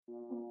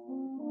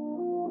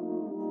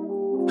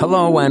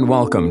Hello and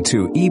welcome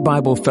to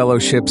E-Bible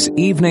Fellowship's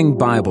Evening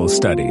Bible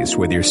Studies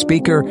with your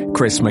speaker,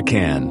 Chris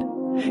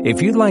McCann.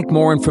 If you'd like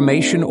more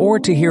information or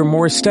to hear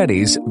more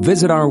studies,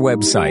 visit our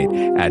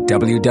website at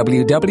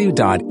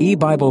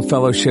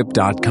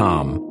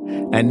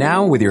www.ebiblefellowship.com. And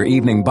now, with your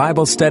evening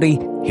Bible study,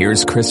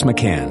 here's Chris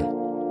McCann.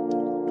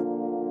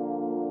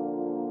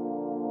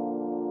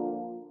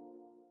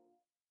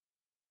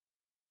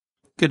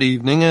 Good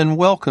evening and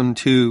welcome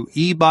to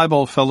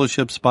E-Bible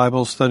Fellowship's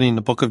Bible study in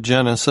the book of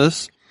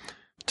Genesis.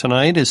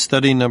 Tonight is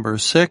study number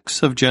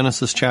 6 of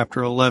Genesis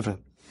chapter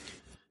 11.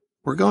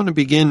 We're going to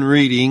begin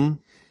reading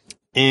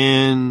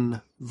in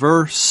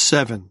verse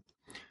 7.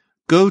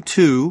 Go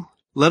to,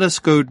 let us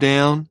go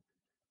down,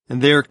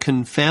 and there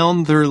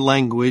confound their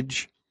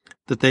language,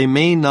 that they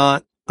may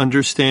not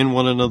understand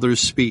one another's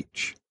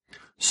speech.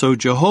 So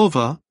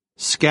Jehovah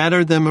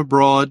scattered them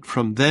abroad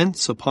from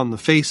thence upon the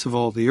face of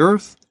all the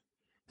earth,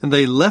 and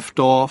they left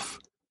off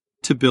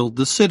to build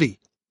the city.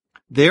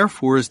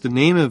 Therefore is the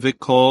name of it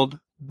called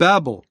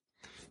Babel,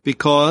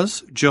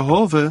 because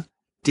Jehovah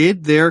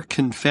did there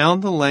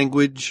confound the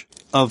language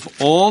of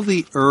all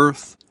the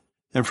earth,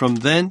 and from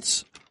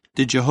thence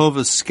did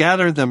Jehovah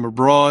scatter them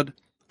abroad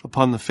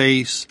upon the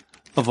face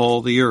of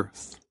all the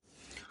earth.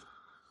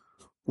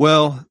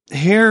 Well,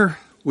 here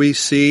we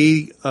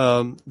see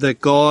that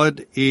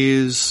God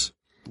is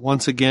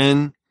once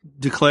again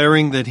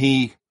declaring that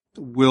He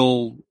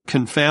will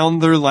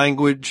confound their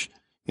language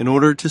in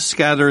order to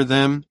scatter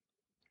them.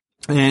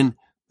 And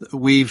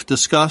we've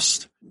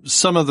discussed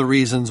some of the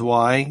reasons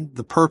why,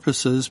 the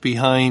purposes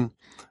behind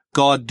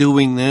God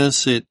doing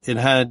this. It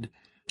had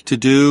to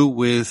do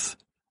with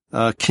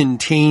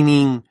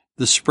containing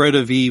the spread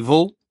of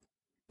evil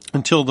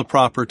until the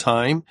proper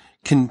time,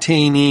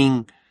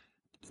 containing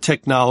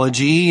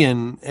technology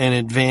and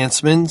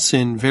advancements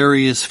in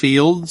various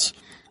fields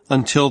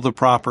until the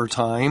proper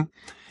time.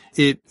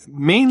 It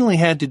mainly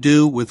had to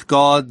do with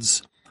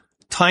God's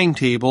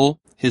timetable,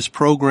 His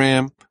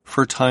program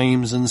for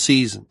times and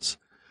seasons.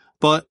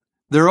 But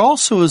there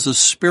also is a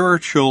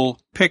spiritual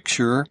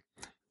picture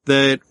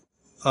that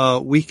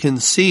we can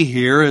see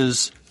here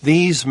as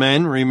these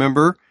men,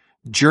 remember,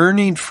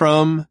 journeyed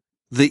from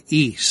the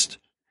east.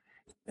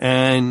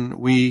 And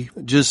we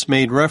just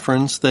made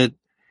reference that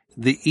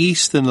the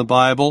east in the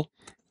Bible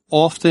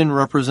often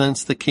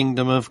represents the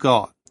kingdom of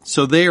God.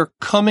 So they are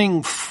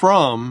coming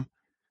from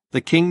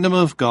the kingdom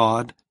of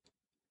God,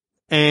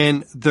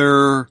 and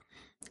they're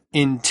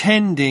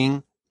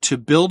intending to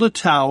build a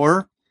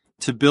tower,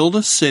 to build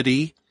a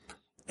city,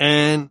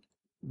 and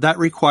that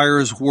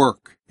requires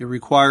work. It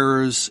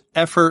requires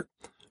effort,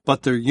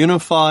 but they're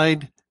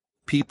unified.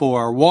 People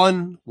are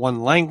one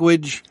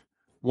language,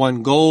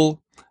 one goal.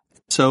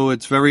 So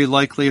it's very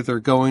likely they're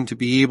going to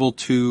be able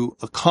to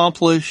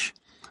accomplish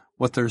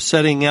what they're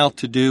setting out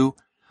to do.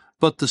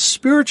 But the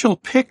spiritual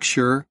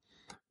picture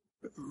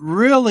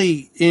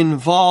really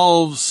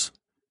involves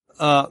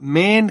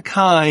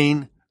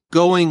mankind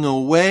going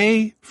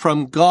away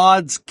from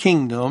God's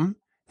kingdom,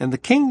 and the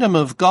kingdom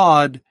of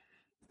God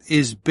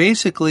is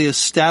basically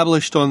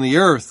established on the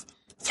earth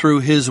through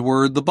His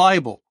Word, the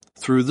Bible,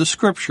 through the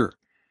Scripture.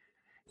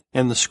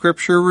 And the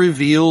Scripture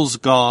reveals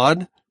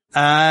God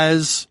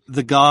as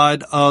the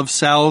God of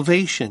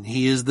salvation.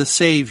 He is the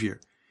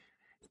Savior.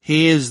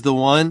 He is the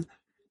one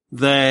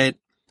that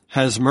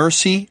has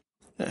mercy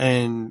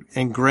and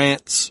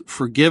grants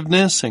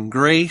forgiveness and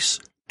grace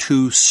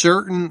to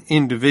certain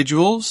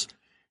individuals.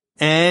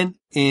 And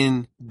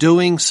in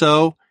doing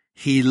so,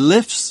 He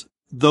lifts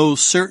those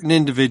certain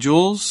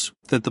individuals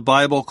that the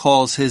Bible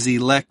calls His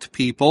elect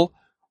people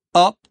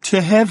up to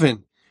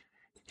heaven.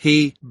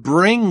 He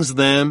brings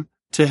them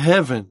to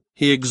heaven.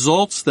 He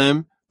exalts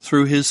them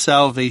through His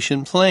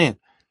salvation plan.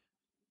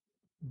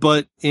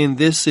 But in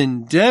this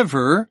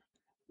endeavor,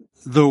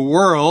 the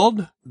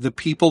world, the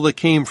people that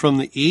came from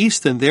the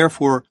east and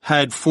therefore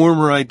had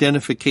former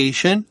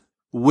identification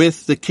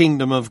with the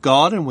kingdom of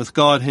God and with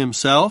God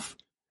Himself,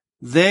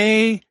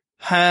 they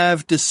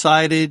have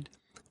decided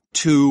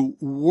to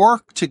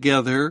work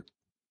together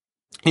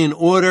in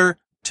order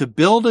to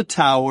build a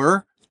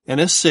tower and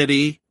a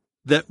city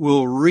that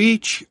will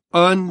reach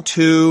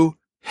unto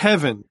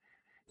heaven.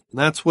 And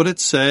that's what it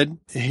said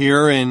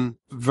here in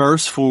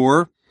verse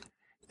 4.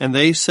 And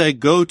they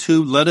said, go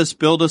to, let us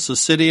build us a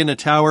city and a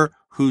tower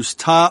whose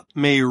top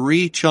may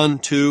reach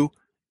unto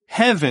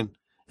heaven,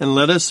 and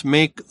let us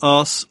make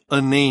us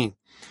a name.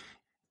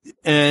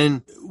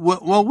 And,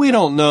 well, we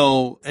don't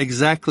know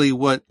exactly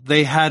what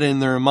they had in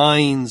their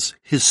minds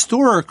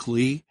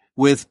historically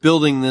with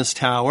building this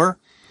tower.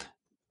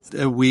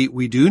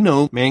 We do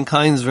know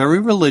mankind's very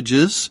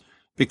religious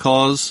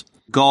because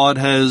God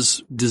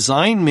has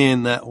designed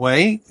man that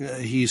way.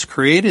 He's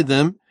created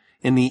them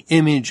in the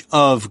image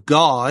of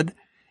God.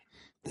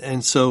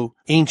 And so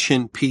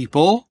ancient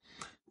people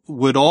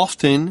would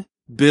often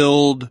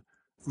build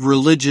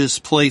religious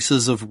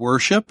places of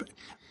worship.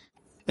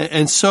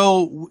 And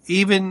so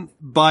even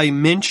by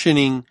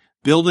mentioning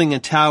building a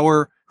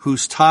tower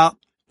whose top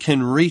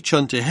can reach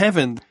unto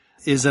heaven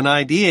is an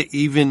idea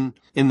even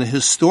in the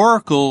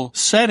historical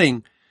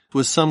setting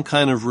was some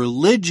kind of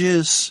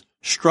religious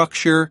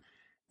structure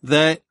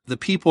that the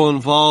people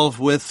involved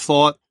with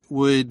thought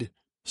would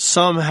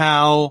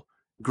somehow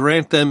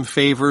grant them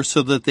favor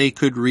so that they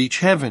could reach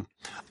heaven.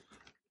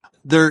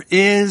 There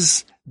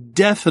is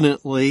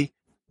definitely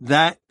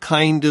that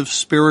kind of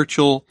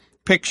spiritual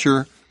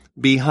picture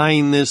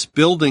behind this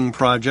building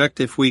project.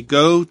 If we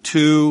go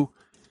to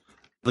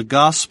the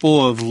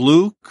Gospel of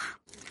Luke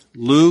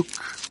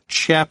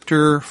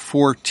chapter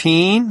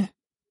 14,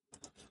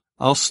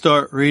 I'll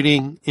start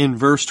reading in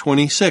verse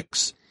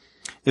 26.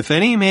 If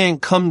any man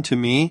come to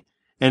me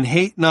and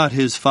hate not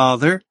his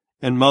father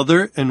and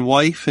mother and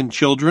wife and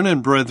children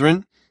and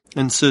brethren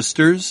and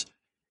sisters,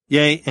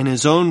 yea, and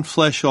his own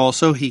flesh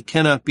also, he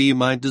cannot be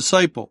my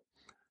disciple.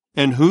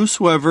 And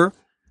whosoever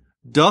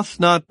doth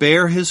not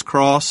bear his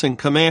cross and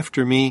come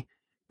after me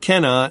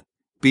cannot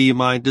be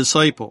my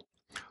disciple.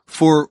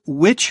 For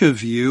which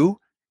of you,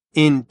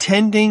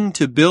 intending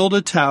to build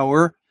a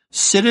tower,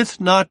 sitteth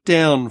not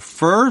down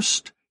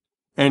first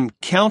and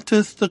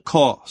counteth the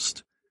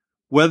cost,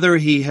 whether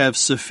he have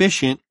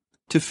sufficient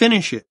to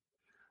finish it,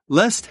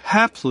 lest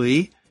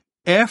haply,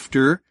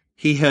 after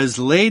he has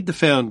laid the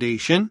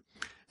foundation,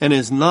 and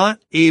is not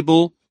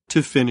able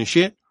to finish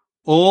it,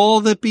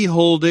 all that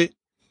behold it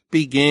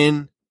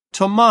begin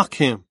to mock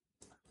him,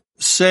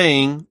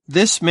 saying,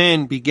 This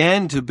man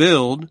began to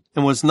build,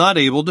 and was not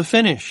able to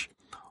finish.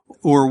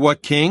 Or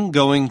what king,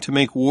 going to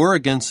make war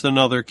against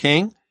another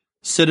king,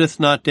 sitteth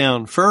not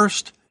down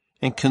first,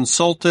 and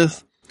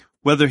consulteth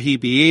whether he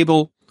be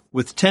able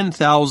with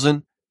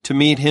 10,000 to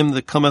meet him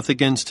that cometh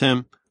against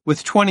him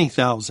with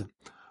 20,000?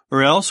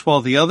 Or else,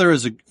 while the other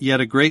is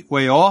yet a great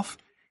way off,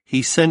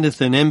 he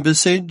sendeth an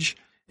embassage,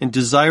 and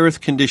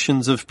desireth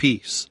conditions of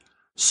peace.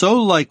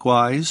 So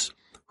likewise,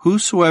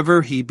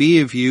 whosoever he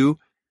be of you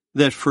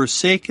that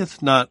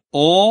forsaketh not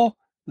all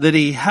that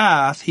he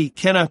hath, he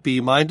cannot be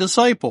my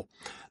disciple.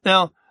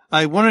 Now,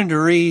 I wanted to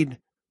read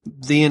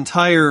the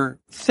entire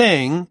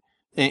thing,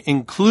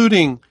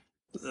 including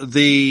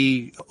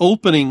the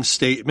opening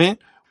statement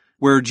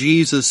where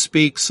Jesus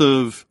speaks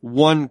of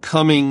one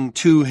coming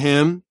to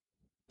him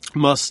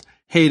must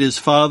hate his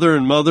father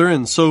and mother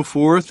and so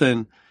forth.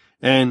 And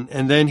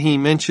then he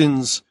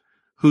mentions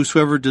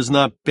whosoever does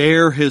not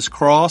bear his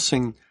cross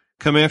and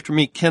come after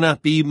me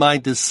cannot be my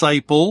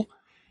disciple.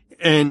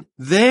 And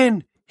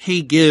then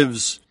he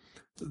gives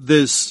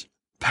this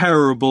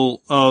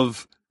parable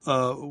of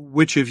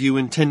which of you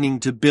intending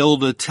to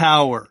build a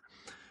tower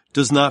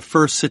does not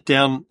first sit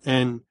down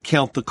and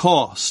count the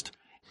cost.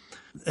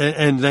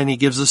 And then he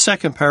gives a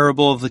second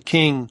parable of the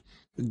king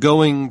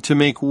going to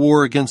make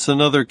war against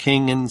another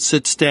king and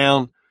sits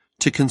down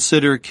to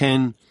consider,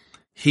 can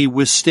he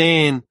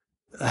withstand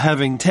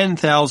having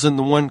 10,000,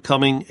 the one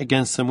coming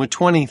against him with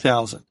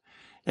 20,000.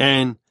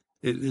 And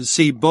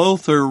see,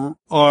 both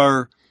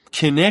are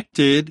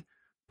connected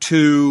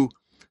to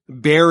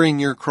bearing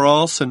your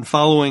cross and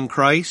following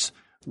Christ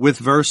with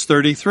verse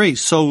 33.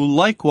 So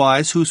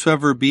likewise,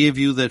 whosoever be of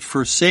you that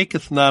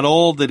forsaketh not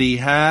all that he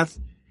hath,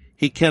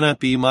 he cannot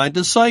be my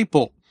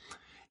disciple.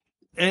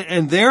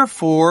 And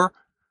therefore,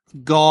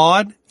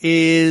 God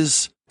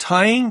is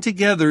tying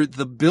together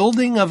the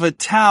building of a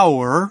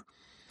tower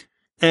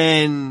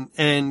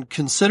and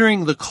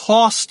considering the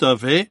cost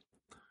of it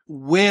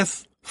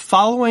with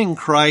following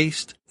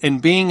Christ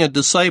and being a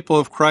disciple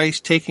of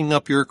Christ, taking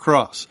up your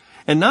cross.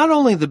 And not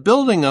only the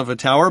building of a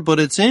tower, but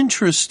it's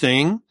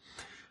interesting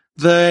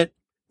that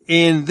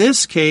in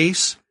this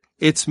case,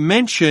 it's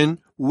mentioned,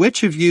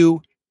 which of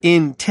you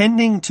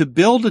intending to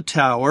build a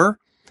tower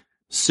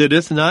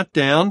sitteth not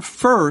down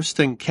first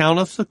and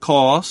counteth the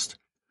cost,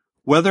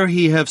 whether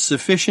he have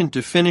sufficient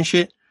to finish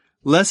it,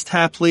 lest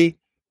haply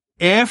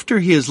after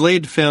he has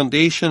laid the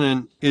foundation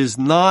and is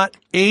not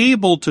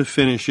able to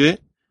finish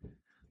it,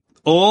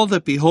 all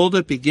that behold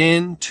it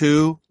begin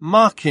to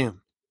mock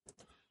him,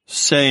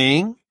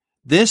 saying,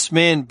 This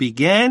man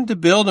began to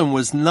build and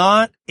was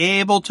not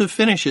able to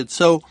finish it.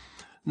 So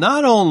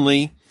not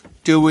only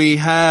do we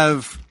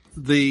have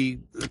the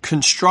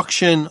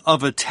construction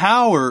of a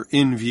tower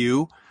in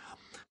view,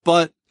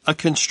 but a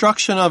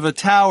construction of a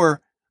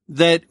tower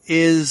that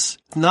is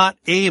not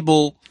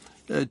able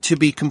to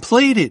be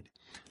completed.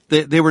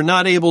 They were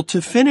not able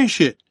to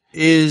finish it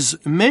is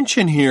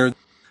mentioned here.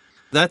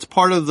 That's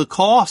part of the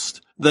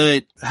cost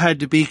that had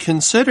to be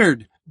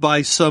considered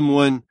by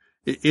someone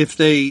if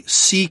they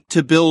seek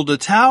to build a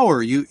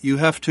tower. You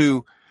have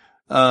to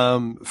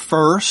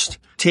first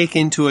take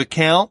into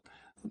account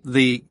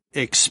the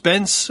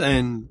expense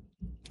and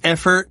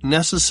effort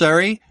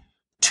necessary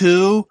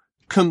to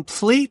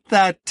complete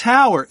that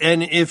tower.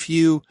 And if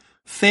you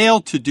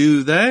fail to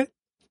do that,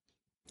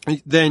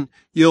 then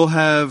you'll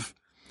have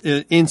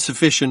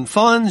insufficient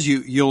funds.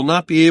 You'll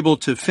not be able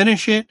to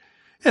finish it.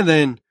 And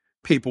then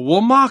people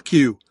will mock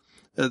you.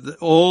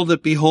 All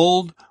that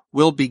behold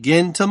will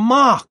begin to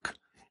mock.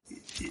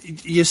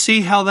 You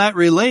see how that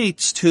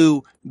relates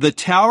to the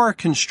tower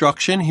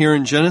construction here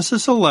in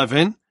Genesis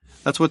 11.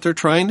 That's what they're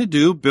trying to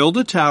do, build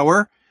a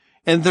tower,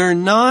 and they're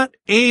not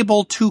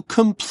able to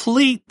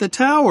complete the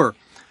tower.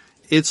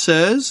 It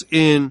says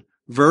in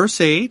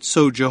Verse 8,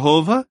 so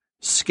Jehovah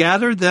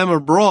scattered them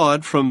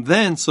abroad from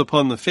thence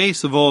upon the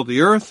face of all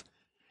the earth,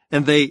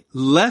 and they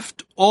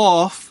left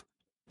off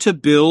to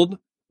build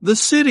the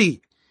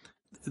city.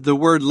 The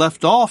word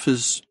left off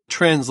is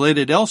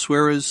translated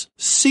elsewhere as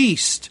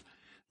ceased.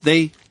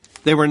 They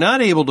were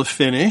not able to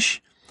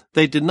finish.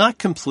 They did not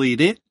complete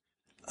it.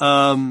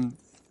 The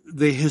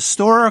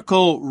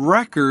historical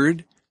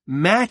record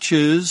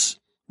matches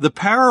the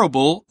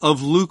parable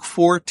of Luke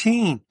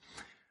 14.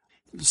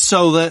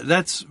 So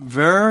that's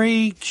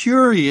very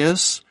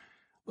curious.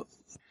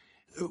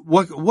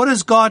 What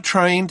is God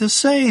trying to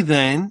say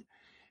then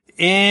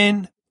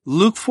in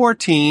Luke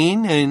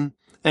 14,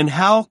 and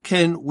how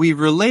can we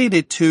relate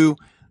it to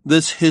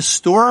this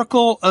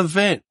historical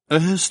event, a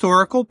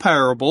historical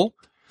parable?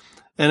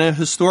 And a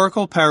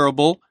historical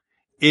parable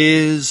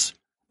is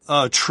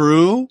a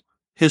true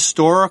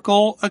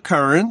historical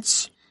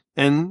occurrence,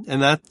 and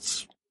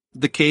that's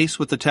the case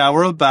with the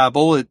Tower of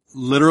Babel. It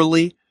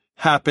literally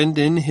happened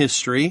in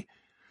history,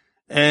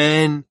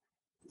 and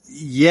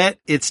yet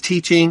it's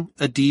teaching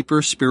a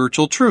deeper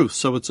spiritual truth.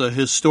 So it's a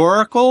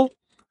historical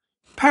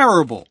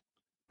parable,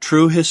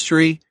 true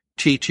history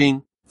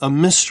teaching a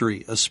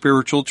mystery, a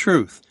spiritual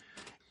truth.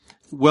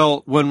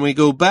 Well, when we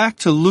go back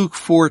to Luke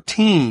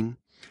 14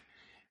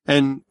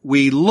 and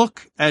we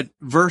look at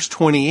verse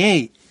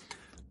 28,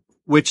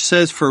 which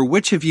says, for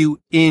which of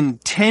you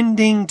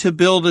intending to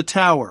build a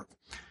tower?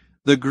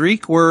 The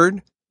Greek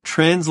word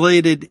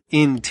translated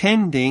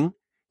intending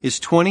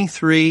is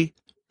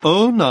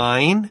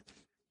 2309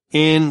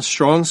 in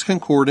Strong's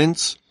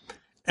Concordance,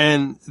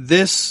 and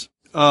this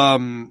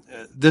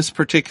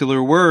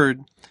particular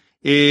word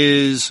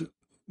is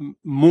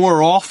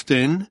more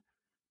often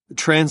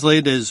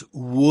translated as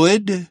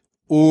would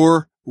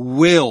or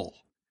will.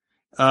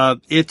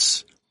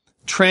 It's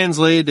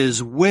translated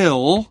as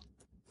will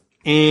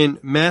in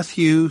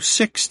Matthew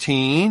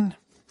 16,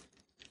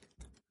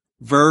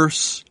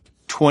 verse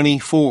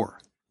 24.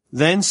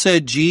 Then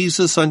said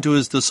Jesus unto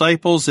his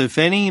disciples, if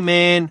any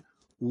man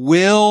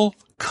will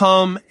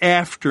come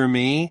after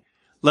me,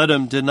 let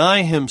him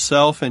deny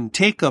himself and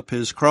take up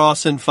his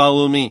cross and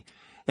follow me.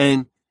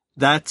 And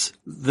that's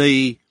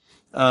the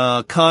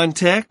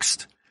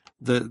context,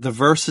 the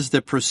verses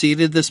that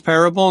preceded this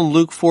parable in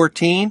Luke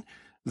 14,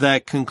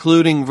 that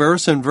concluding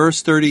verse in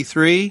verse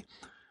 33,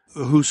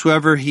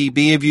 whosoever he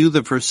be of you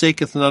that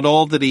forsaketh not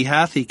all that he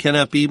hath, he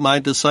cannot be my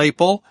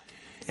disciple.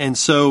 And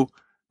so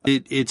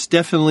it's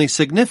definitely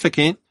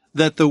significant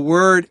that the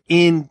word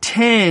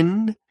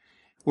intend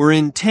or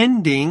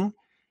intending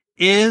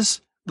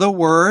is the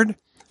word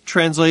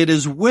translated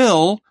as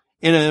will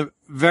in a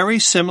very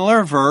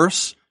similar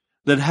verse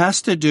that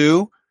has to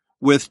do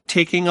with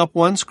taking up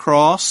one's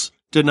cross,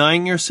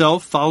 denying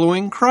yourself,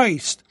 following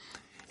Christ.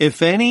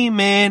 If any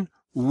man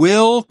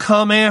will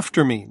come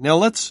after me. Now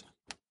let's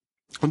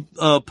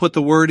put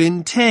the word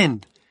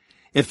intend.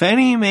 If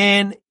any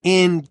man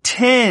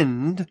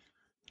intend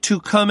to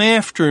come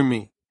after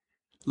me,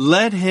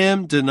 let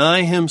him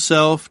deny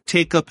himself,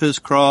 take up his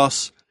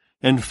cross,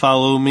 and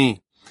follow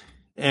me.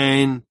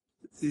 And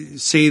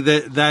see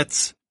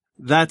that's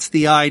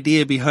the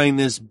idea behind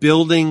this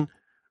building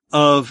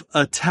of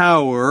a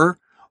tower.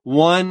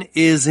 One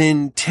is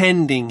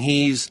intending.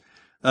 He's,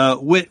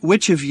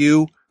 which of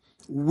you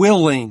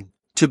willing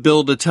to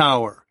build a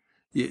tower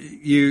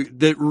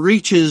that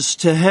reaches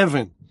to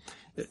heaven?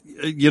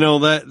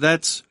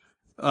 That's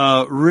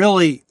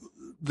really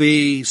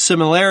the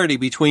similarity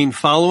between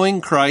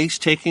following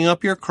Christ, taking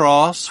up your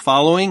cross,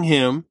 following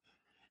him,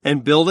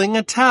 and building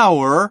a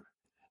tower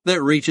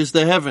that reaches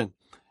to heaven.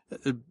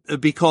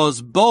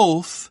 Because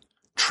both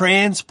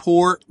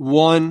transport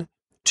one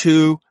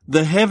to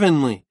the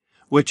heavenly,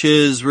 which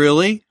is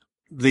really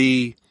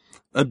the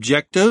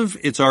objective.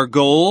 It's our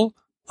goal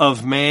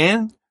of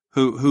man,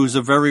 who's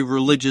a very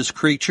religious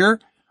creature.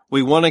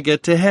 We want to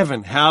get to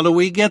heaven. How do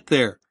we get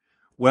there?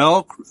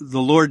 Well, the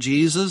Lord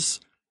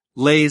Jesus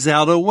lays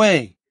out a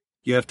way.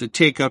 You have to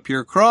take up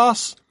your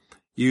cross.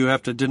 You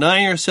have to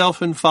deny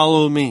yourself and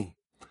follow me.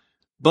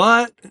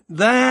 But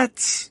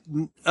that's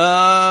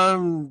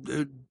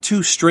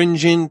too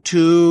stringent,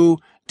 too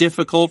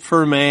difficult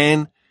for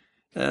man,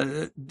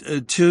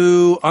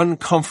 too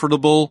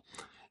uncomfortable.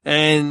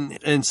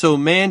 And so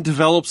man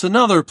develops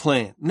another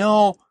plan.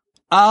 No,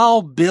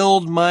 I'll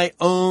build my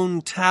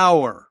own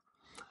tower.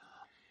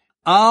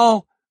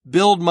 I'll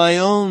build my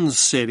own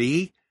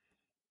city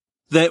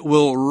that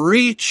will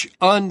reach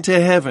unto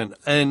heaven.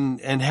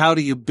 And how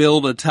do you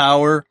build a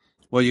tower?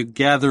 Well, you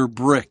gather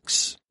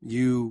bricks.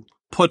 You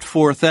put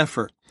forth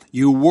effort.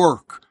 You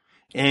work.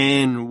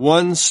 And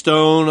one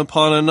stone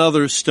upon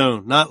another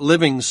stone, not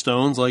living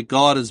stones like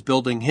God is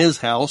building his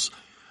house,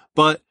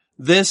 but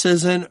this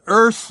is an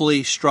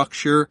earthly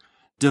structure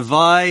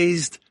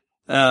devised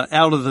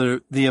out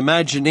of the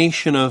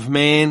imagination of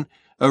man,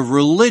 a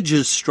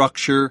religious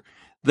structure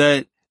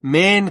that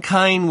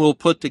mankind will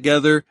put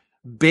together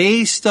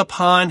based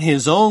upon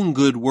his own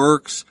good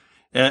works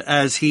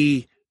as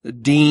he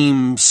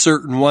deems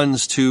certain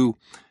ones to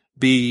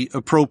be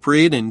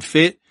appropriate and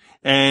fit,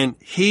 and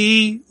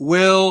he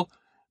will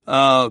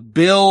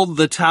build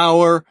the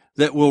tower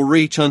that will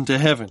reach unto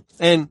heaven.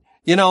 And,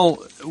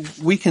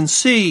 we can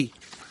see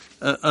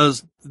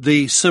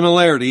the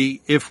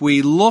similarity if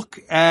we look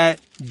at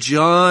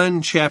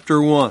John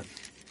chapter 1.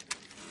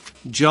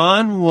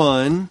 John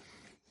 1,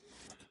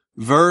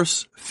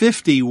 verse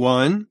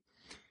 51,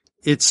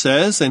 it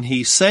says, "And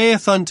he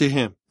saith unto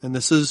him," and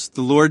this is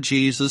the Lord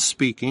Jesus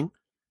speaking,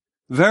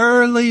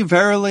 "Verily,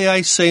 verily,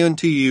 I say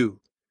unto you,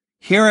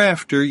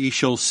 hereafter ye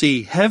shall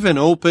see heaven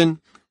open,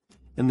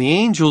 and the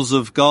angels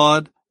of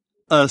God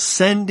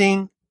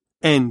ascending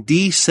and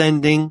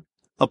descending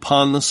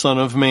upon the Son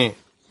of Man."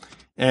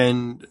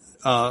 And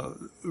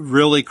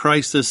really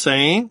Christ is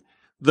saying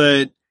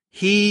that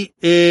he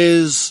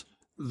is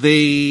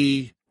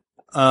the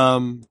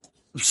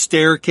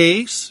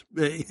staircase.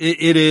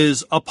 It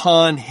is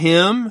upon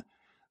him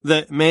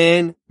that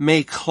man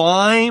may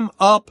climb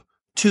up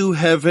to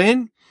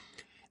heaven.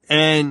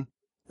 And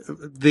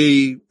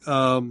the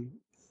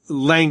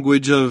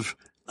language of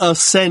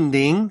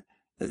ascending,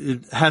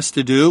 it has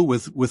to do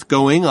with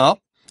going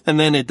up. And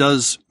then it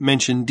does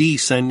mention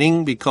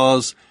descending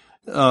because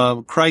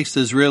Christ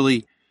is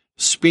really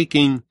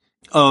speaking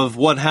of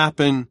what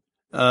happened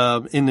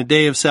in the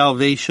day of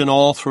salvation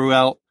all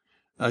throughout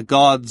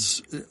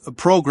God's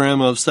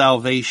program of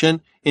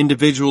salvation.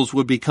 Individuals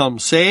would become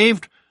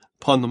saved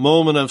upon the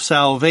moment of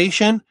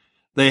salvation.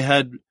 They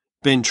had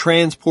been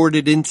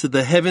transported into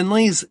the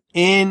heavenlies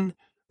in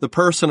the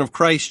person of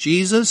Christ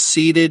Jesus,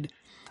 seated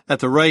at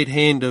the right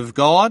hand of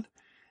God.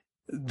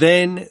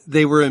 Then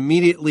they were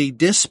immediately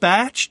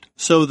dispatched,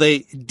 so they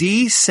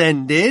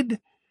descended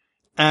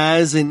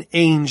as an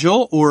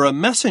angel or a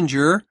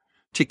messenger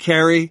to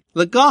carry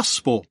the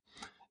gospel.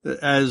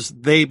 As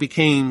they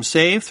became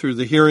saved through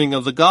the hearing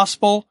of the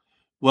gospel,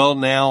 well,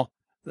 now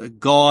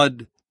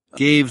God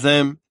gave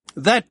them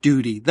that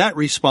duty, that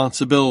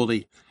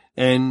responsibility,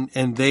 and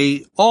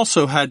they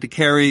also had to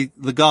carry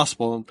the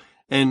gospel.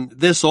 And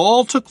this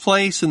all took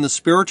place in the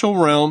spiritual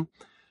realm.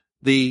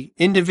 The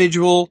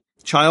individual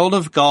child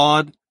of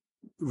God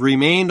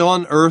remained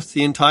on earth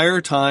the entire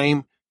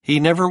time. He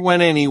never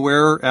went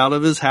anywhere out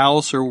of his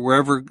house or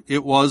wherever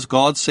it was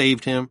God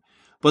saved him.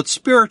 But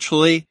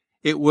spiritually,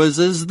 it was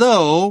as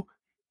though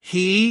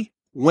he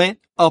went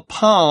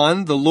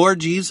upon the Lord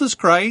Jesus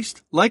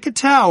Christ like a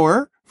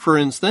tower, for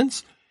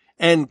instance,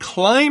 and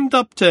climbed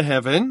up to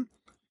heaven.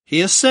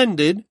 He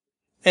ascended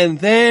and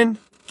then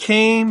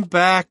came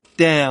back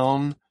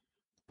down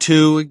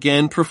to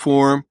again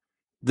perform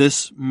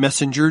this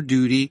messenger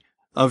duty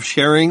of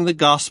sharing the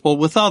gospel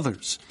with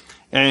others.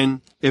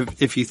 And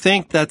if you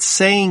think that's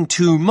saying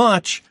too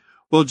much,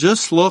 well,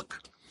 just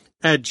look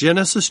at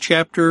Genesis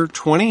chapter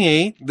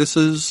 28. This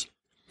is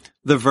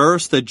the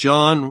verse that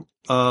John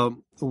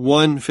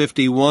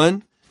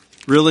 1:51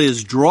 really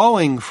is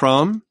drawing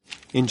from.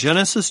 In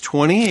Genesis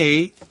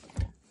 28,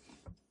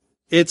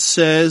 it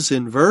says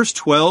in verse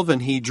 12,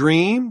 "And he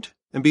dreamed,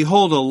 and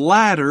behold, a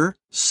ladder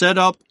set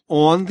up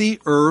on the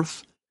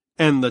earth,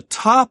 and the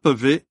top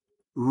of it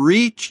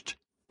reached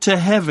to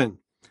heaven.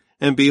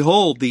 And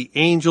behold, the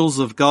angels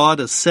of God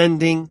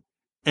ascending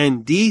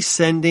and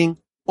descending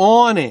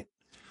on it."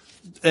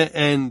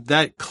 And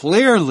that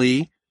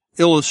clearly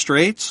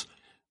illustrates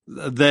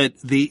that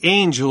the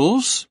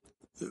angels,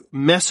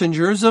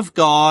 messengers of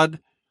God,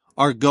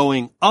 are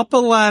going up a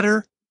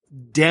ladder,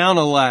 down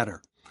a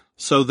ladder.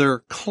 So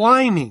they're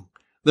climbing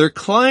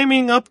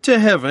up to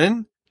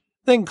heaven,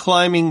 then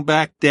climbing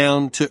back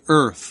down to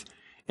earth.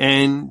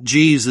 And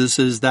Jesus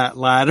is that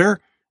ladder.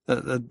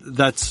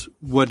 That's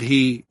what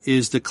he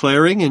is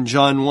declaring in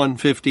John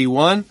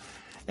 1:51.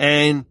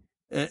 And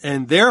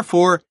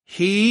therefore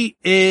he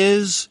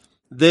is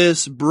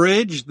this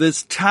bridge,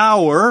 this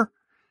tower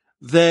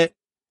that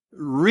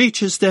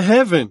reaches to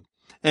heaven.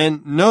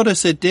 And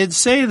notice it did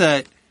say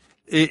that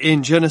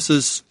in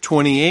Genesis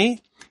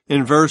 28,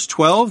 in verse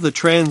 12, the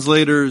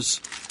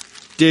translators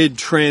did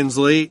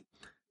translate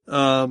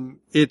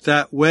it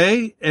that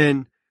way,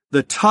 and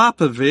the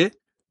top of it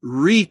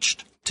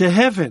reached to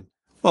heaven.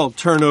 Well,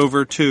 turn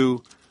over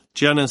to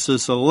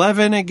Genesis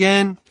 11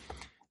 again,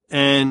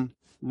 and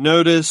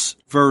notice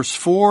verse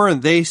 4,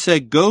 "And they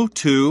said, Go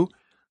to,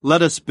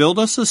 let us build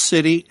us a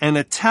city and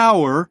a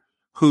tower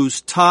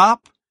whose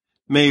top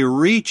may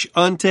reach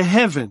unto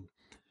heaven,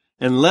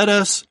 and let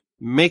us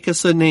make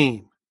us a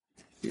name."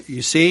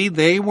 You see,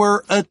 they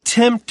were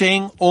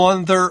attempting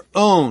on their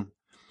own.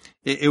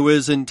 It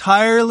was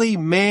entirely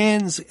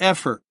man's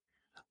effort,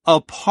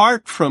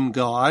 apart from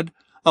God,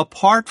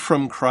 apart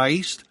from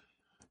Christ,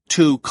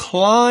 to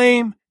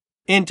climb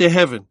into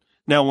heaven.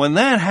 Now, when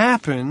that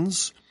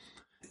happens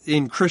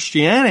in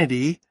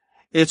Christianity,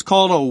 it's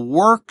called a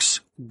works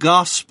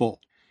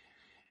gospel.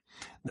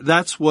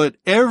 That's what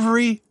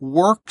every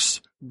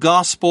works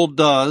gospel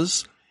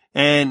does,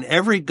 and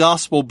every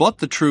gospel but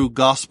the true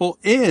gospel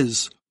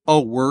is a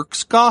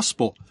works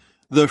gospel.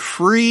 The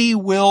free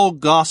will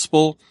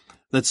gospel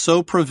that's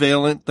so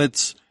prevalent,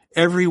 that's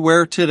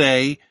everywhere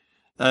today,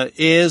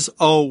 is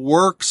a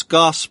works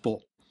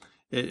gospel.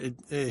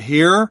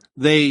 Here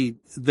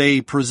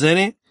they present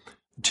it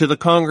to the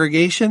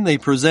congregation. They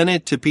present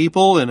it to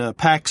people in a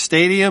packed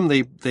stadium.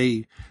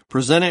 They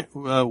present it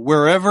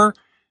wherever.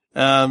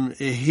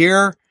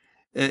 Here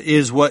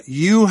is what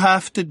you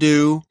have to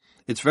do.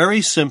 It's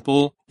very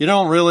simple. You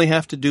don't really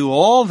have to do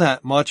all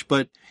that much,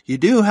 but you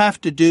do have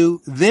to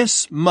do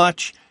this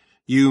much.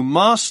 You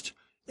must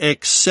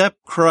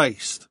accept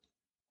Christ.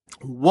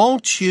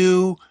 Won't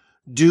you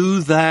do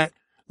that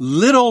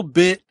little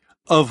bit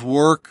of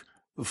work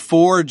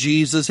for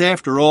Jesus?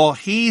 After all,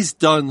 he's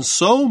done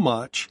so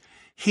much.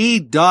 He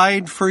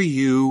died for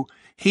you.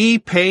 He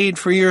paid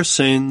for your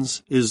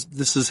sins.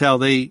 This is how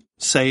they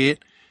say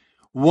it.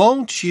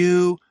 Won't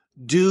you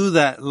do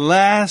that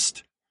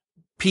last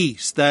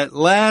piece, that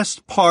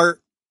last part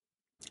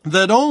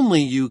that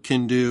only you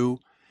can do,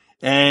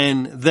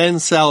 and then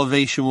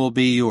salvation will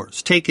be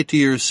yours. Take it to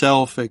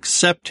yourself,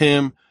 accept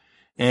him,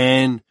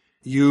 and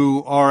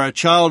you are a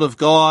child of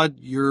God.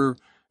 You're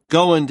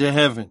going to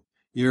heaven.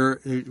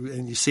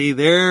 And you see,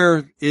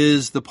 there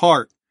is the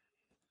part.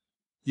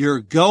 You're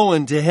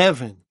going to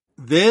heaven.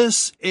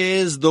 This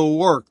is the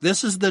work.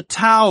 This is the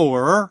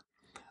tower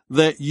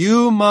that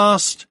you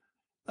must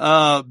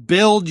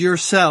build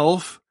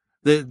yourself.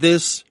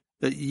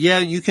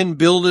 You can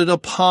build it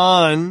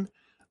upon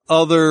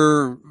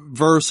other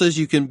verses.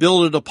 You can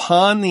build it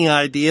upon the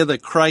idea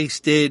that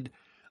Christ did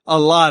a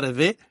lot of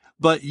it,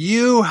 but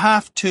you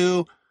have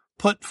to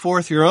put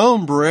forth your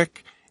own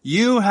brick.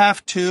 You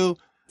have to,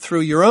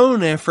 through your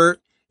own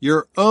effort,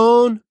 your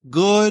own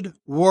good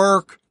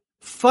work,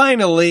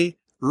 finally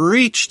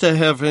reach to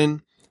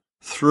heaven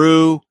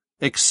through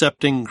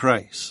accepting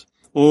Christ.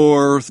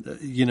 Or,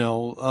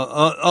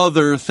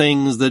 other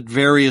things that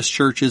various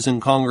churches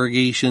and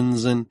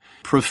congregations and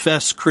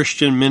professed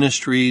Christian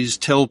ministries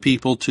tell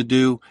people to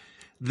do.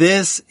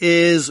 This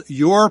is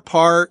your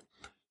part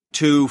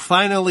to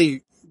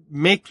finally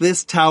make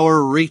this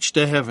tower reach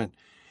to heaven.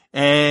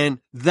 And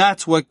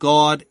that's what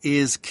God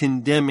is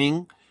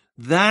condemning.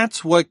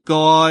 That's what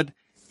God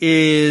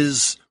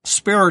is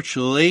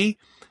spiritually.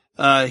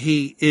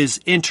 He is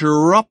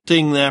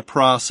interrupting that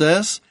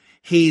process.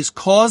 He's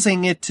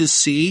causing it to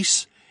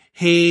cease.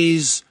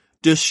 He's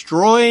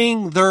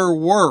destroying their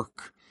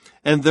work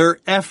and their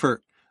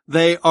effort.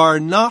 They are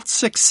not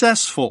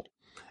successful.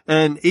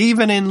 And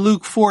even in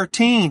Luke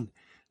 14,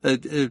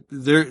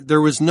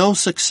 there was no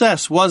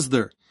success, was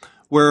there?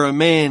 Where a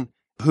man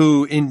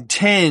who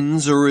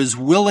intends or is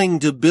willing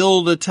to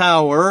build a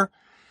tower,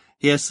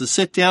 he has to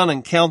sit down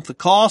and count the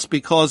cost,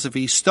 because if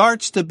he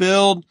starts to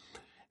build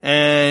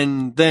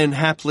and then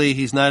happily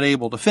he's not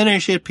able to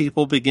finish it,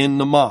 people begin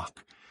to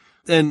mock.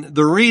 And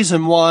the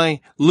reason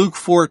why Luke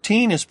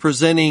 14 is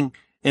presenting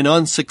an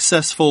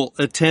unsuccessful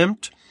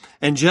attempt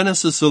and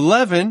Genesis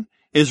 11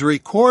 is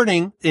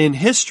recording in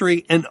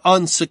history an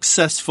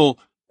unsuccessful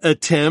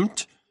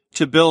attempt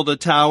to build a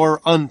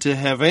tower unto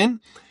heaven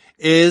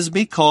is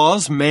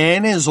because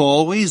man is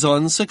always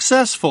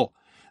unsuccessful.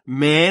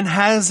 Man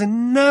has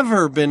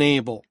never been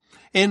able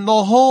in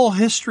the whole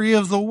history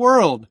of the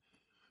world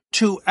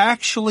to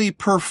actually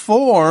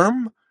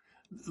perform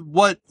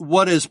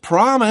what is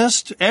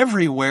promised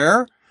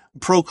everywhere,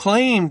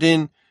 proclaimed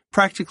in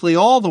practically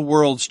all the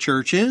world's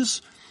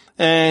churches.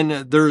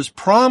 And there's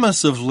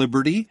promise of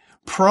liberty,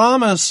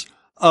 promise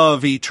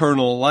of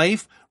eternal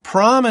life,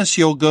 promise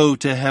you'll go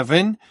to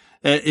heaven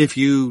if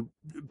you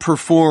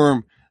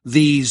perform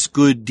these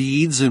good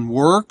deeds and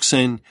works.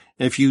 And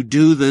if you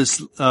do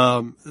this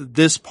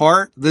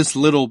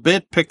little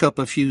bit, pick up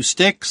a few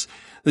sticks.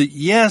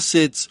 Yes,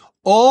 it's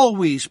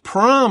always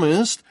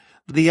promised.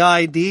 The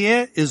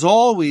idea is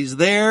always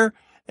there.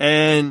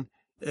 And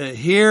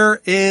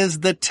here is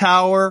the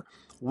tower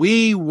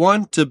we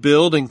want to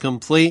build and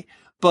complete,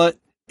 but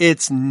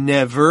it's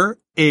never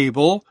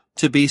able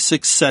to be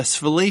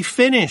successfully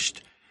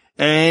finished.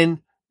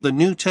 And the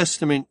New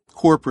Testament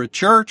corporate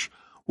church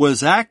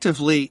was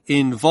actively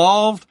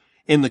involved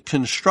in the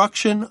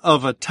construction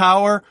of a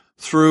tower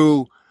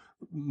through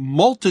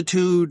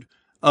multitude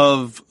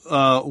of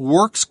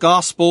works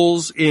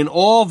gospels in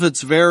all of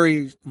its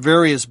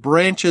various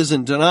branches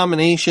and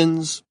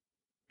denominations.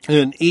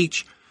 And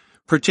each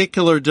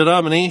particular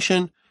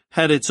denomination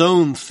had its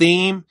own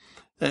theme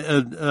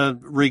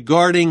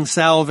regarding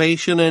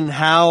salvation and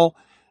how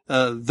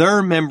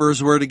their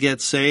members were to get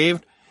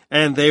saved.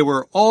 And they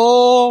were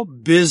all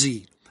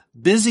busy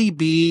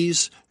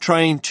bees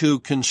trying to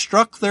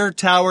construct their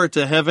tower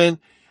to heaven.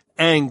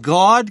 And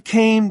God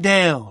came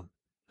down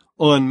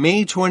on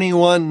May 21,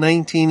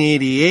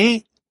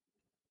 1988.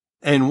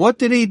 And what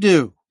did he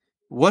do?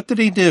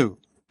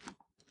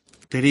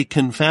 Did he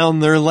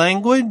confound their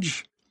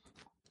language?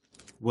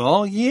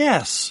 Well,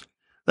 yes.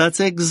 That's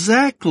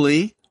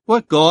exactly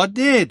what God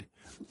did.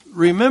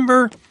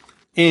 Remember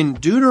in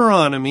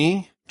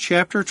Dueteronomy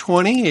chapter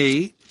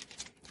 28,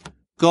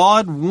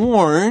 God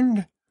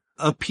warned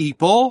a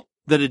people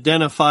that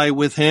identify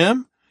with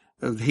him.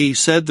 He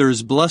said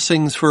there's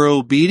blessings for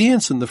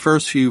obedience in the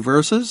first few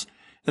verses.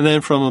 And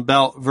then from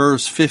about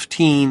verse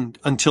 15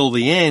 until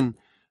the end,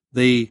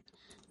 the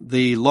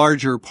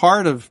larger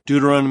part of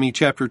Dueteronomy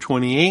chapter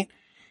 28,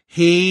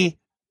 he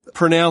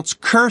pronounce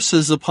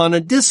curses upon a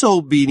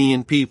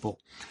disobedient people.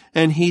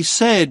 And he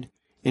said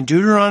in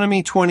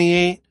Deuteronomy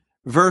 28,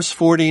 verse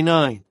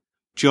 49,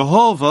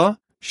 Jehovah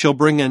shall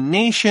bring a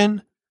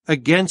nation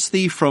against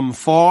thee from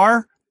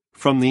far,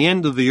 from the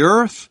end of the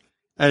earth,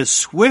 as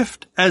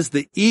swift as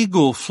the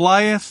eagle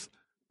flieth,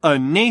 a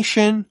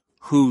nation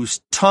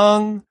whose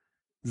tongue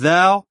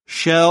thou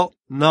shalt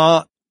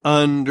not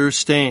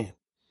understand.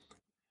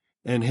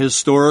 And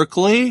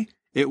historically,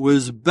 it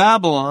was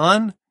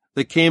Babylon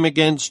that came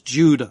against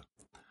Judah.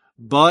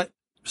 But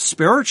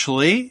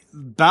spiritually,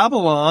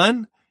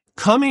 Babylon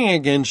coming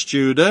against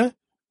Judah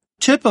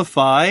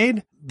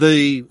typified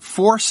the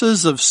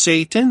forces of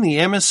Satan, the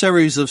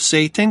emissaries of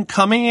Satan,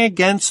 coming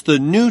against the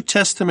New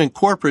Testament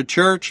corporate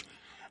church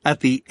at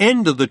the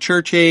end of the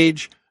church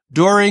age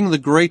during the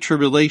Great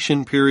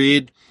Tribulation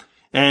period.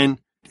 And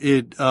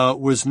it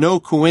was no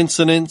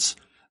coincidence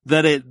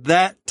that at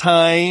that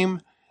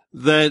time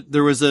that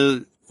there was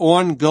a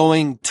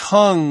ongoing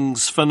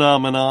tongues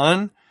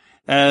phenomenon,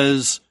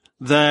 as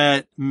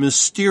that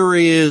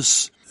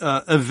mysterious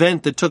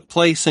event that took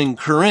place in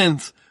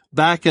Corinth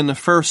back in the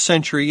 1st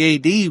century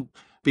AD,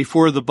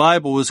 before the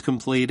Bible was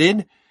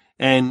completed,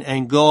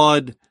 and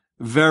God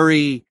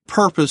very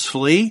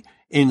purposefully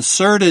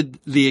inserted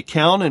the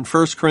account in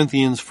 1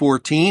 Corinthians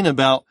 14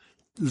 about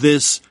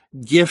this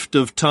gift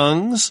of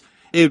tongues.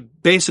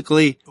 It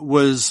basically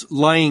was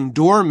lying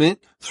dormant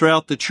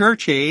throughout the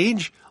church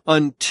age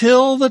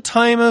until the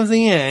time of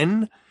the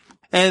end.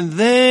 And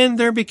then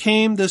there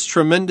became this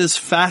tremendous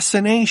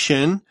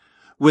fascination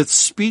with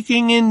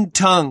speaking in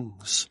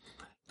tongues,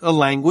 a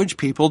language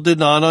people did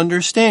not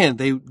understand.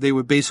 They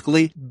would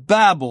basically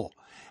babble.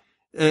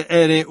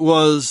 And it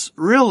was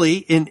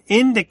really an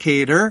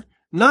indicator,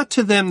 not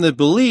to them that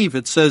believe,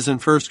 it says in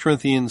 1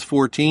 Corinthians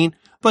 14,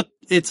 but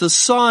it's a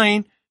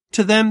sign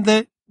to them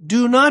that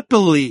do not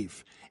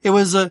believe. It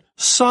was a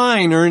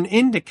sign or an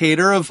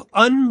indicator of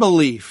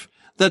unbelief,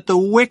 that the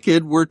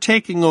wicked were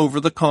taking over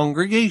the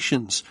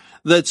congregations,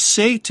 that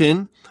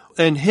Satan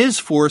and his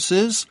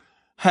forces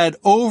had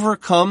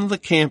overcome the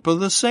camp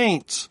of the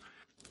saints.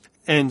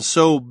 And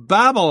so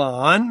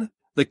Babylon,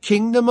 the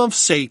kingdom of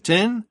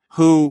Satan,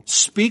 who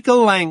speak a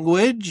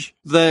language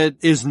that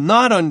is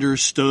not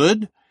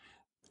understood,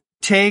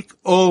 take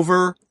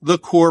over the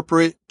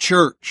corporate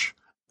church.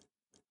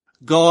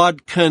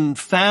 God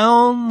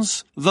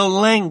confounds the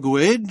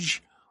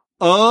language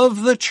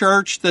of the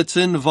church that's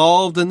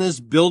involved in this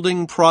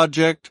building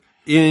project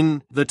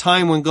in the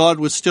time when God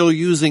was still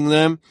using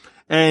them,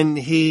 and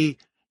he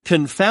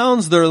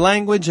confounds their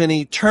language, and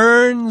he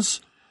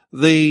turns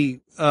the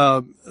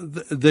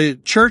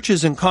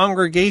churches and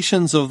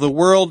congregations of the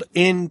world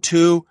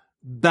into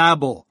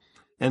Babel.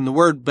 And the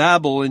word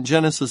Babel in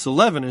Genesis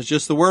 11 is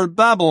just the word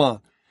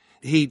Babylon.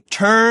 He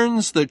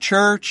turns the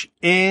church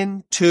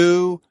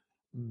into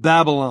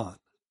Babylon.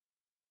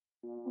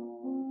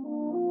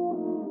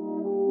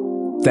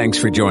 Thanks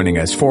for joining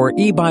us for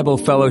E-Bible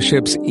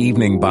Fellowship's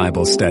Evening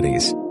Bible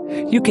Studies.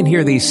 You can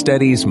hear these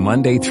studies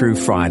Monday through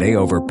Friday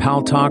over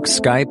Paltalk,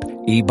 Skype,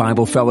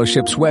 E-Bible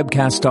Fellowship's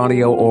webcast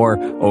audio, or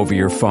over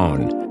your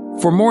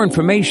phone. For more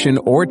information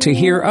or to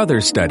hear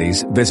other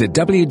studies, visit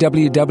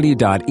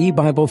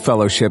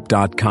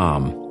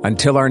www.ebiblefellowship.com.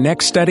 Until our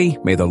next study,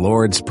 may the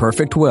Lord's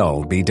perfect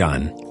will be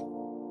done.